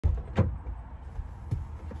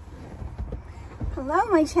Hello,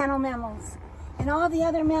 my channel mammals and all the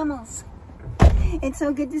other mammals. It's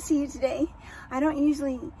so good to see you today. I don't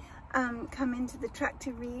usually come into the truck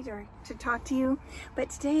to read or to talk to you,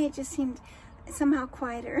 but today it just seemed somehow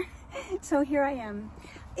quieter. So here I am.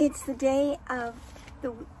 It's the day of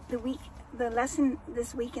the week. The lesson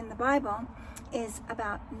this week in the Bible is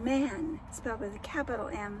about man, spelled with a capital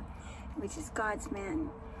M, which is God's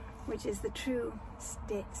man, which is the true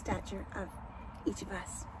stature of each of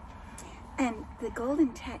us. And the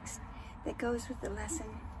golden text that goes with the lesson,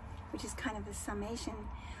 which is kind of the summation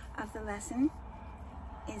of the lesson,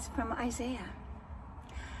 is from Isaiah.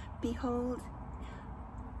 Behold,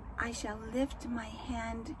 I shall lift my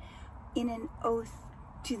hand in an oath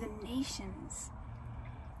to the nations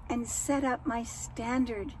and set up my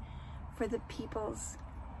standard for the peoples.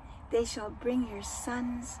 They shall bring your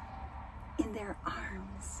sons in their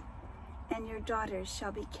arms, and your daughters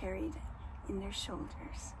shall be carried in their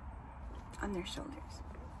shoulders, on their shoulders.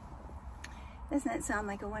 Doesn't that sound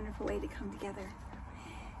like a wonderful way to come together?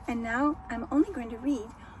 And now I'm only going to read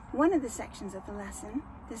one of the sections of the lesson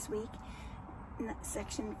this week,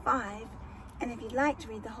 section 5. And if you'd like to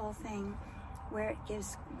read the whole thing, where it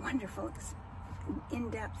gives wonderful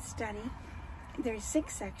in-depth study, there's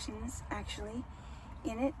 6 sections actually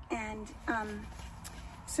in it, and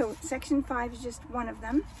so section 5 is just one of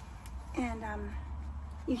them, and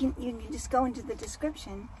you can just go into the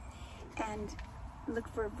description and look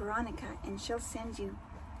for Veronica, and she'll send you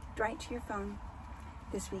right to your phone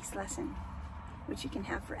this week's lesson, which you can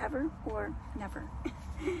have forever or never,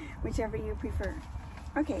 whichever you prefer.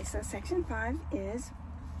 Okay, so section 5 is,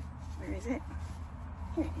 where is it?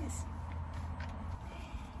 Here it is.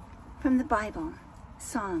 From the Bible,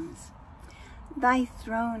 Psalms. Thy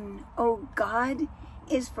throne, O God,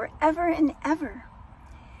 is forever and ever.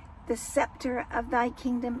 The scepter of thy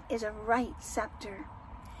kingdom is a right scepter.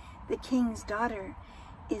 The king's daughter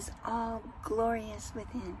is all glorious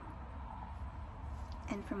within.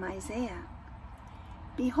 And from Isaiah,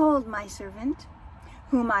 behold my servant,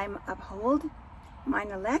 whom I uphold,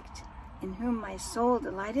 mine elect, in whom my soul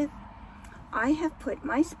delighteth. I have put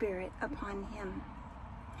my spirit upon him.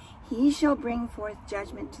 He shall bring forth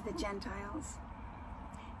judgment to the Gentiles.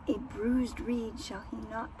 A bruised reed shall he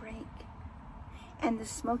not break, and the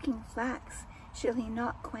smoking flax shall he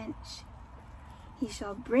not quench. He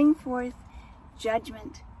shall bring forth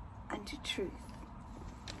judgment unto truth.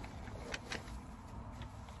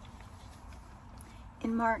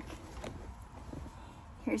 In Mark,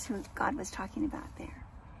 here's who God was talking about there.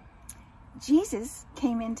 Jesus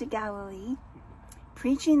came into Galilee,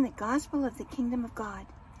 preaching the gospel of the kingdom of God,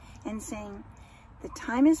 and saying, the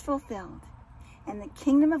time is fulfilled, and the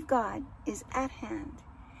kingdom of God is at hand.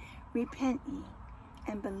 Repent ye,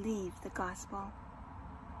 and believe the gospel.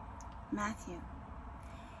 Matthew.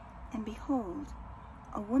 And behold,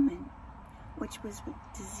 a woman which was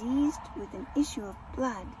diseased with an issue of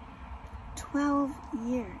blood 12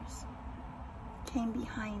 years came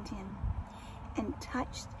behind him and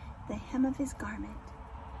touched the hem of his garment.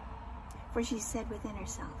 For she said within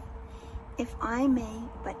herself, if I may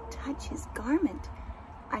but touch his garment,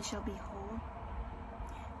 I shall be whole.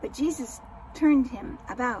 But Jesus turned him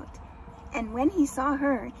about, and when he saw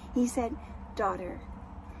her, he said, daughter,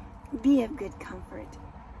 be of good comfort.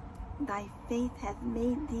 Thy faith hath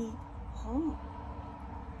made thee whole.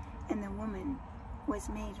 And the woman was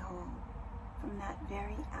made whole from that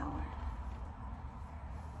very hour.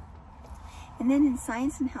 And then in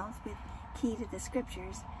Science and Health with Key to the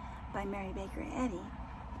Scriptures by Mary Baker Eddy,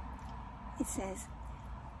 it says,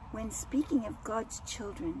 when speaking of God's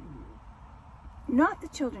children, not the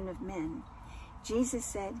children of men, Jesus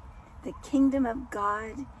said, the kingdom of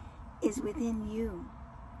God is within you.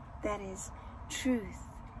 That is, truth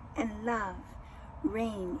and love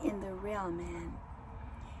reign in the real man,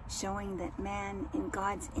 showing that man in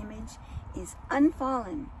God's image is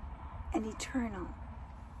unfallen and eternal.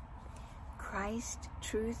 Christ,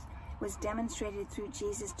 truth, was demonstrated through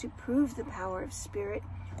Jesus to prove the power of spirit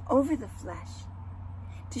over the flesh,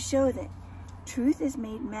 to show that truth is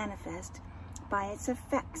made manifest by its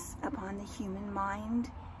effects upon the human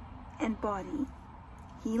mind and body,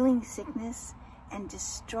 healing sickness and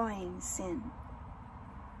destroying sin.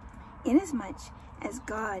 Inasmuch as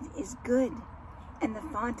God is good and the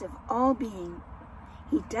fount of all being,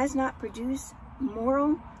 he does not produce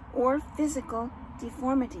moral or physical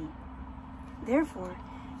deformity. Therefore,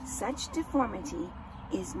 such deformity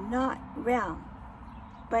is not real,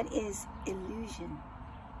 but is illusion,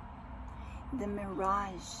 the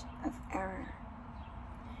mirage of error.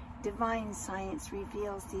 Divine science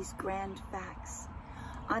reveals these grand facts.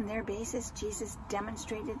 On their basis, Jesus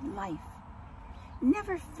demonstrated life,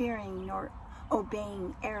 never fearing nor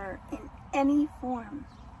obeying error in any form.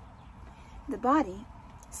 The body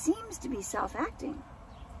seems to be self-acting,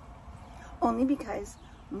 only because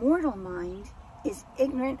mortal mind is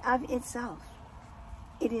ignorant of itself.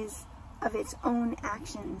 It is of its own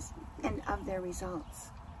actions and of their results,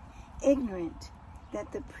 ignorant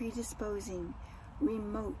that the predisposing,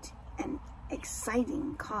 remote, and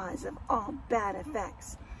exciting cause of all bad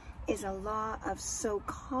effects is a law of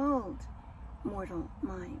so-called mortal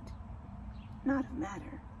mind, not of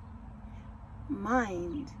matter.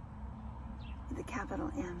 Mind, with a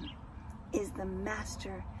capital M, is the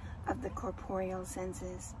master of the corporeal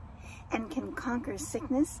senses and can conquer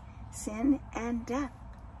sickness, sin, and death.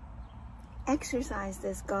 Exercise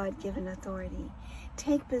this God-given authority.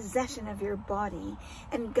 Take possession of your body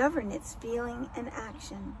and govern its feeling and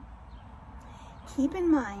action. Keep in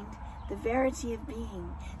mind the verity of being,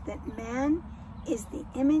 that man is the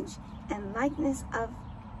image and likeness of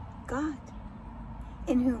God,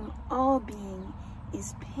 in whom all being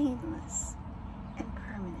is painless and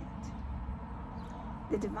permanent.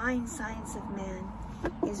 The divine science of man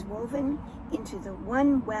is woven into the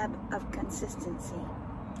one web of consistency,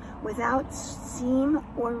 without seam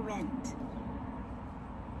or rent.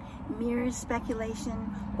 Mere speculation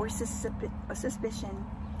or suspicion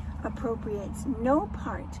appropriates no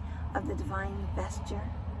part of the divine vesture,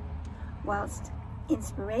 whilst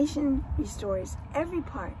inspiration restores every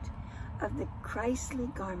part of the Christly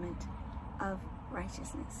garment of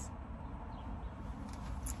righteousness.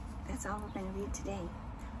 That's all we're going to read today.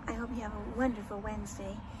 I hope you have a wonderful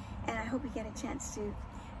Wednesday, and I hope you get a chance to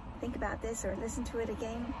think about this or listen to it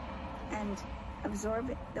again and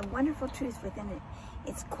absorb the wonderful truth within it.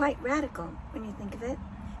 It's quite radical when you think of it,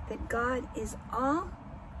 that God is all,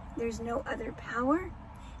 there's no other power,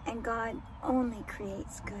 and God only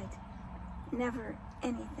creates good. Never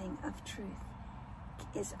anything of truth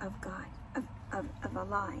is of God, of a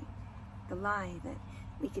lie. The lie that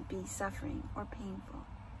we could be suffering or painful,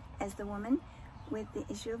 as the woman with the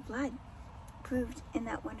issue of blood proved in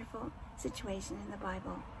that wonderful situation in the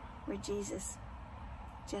Bible, where Jesus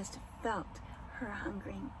just felt her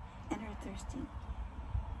hungering and her thirsting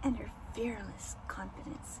and her fearless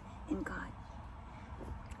confidence in God.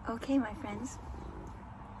 Okay, my friends,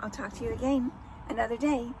 I'll talk to you again another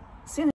day soon.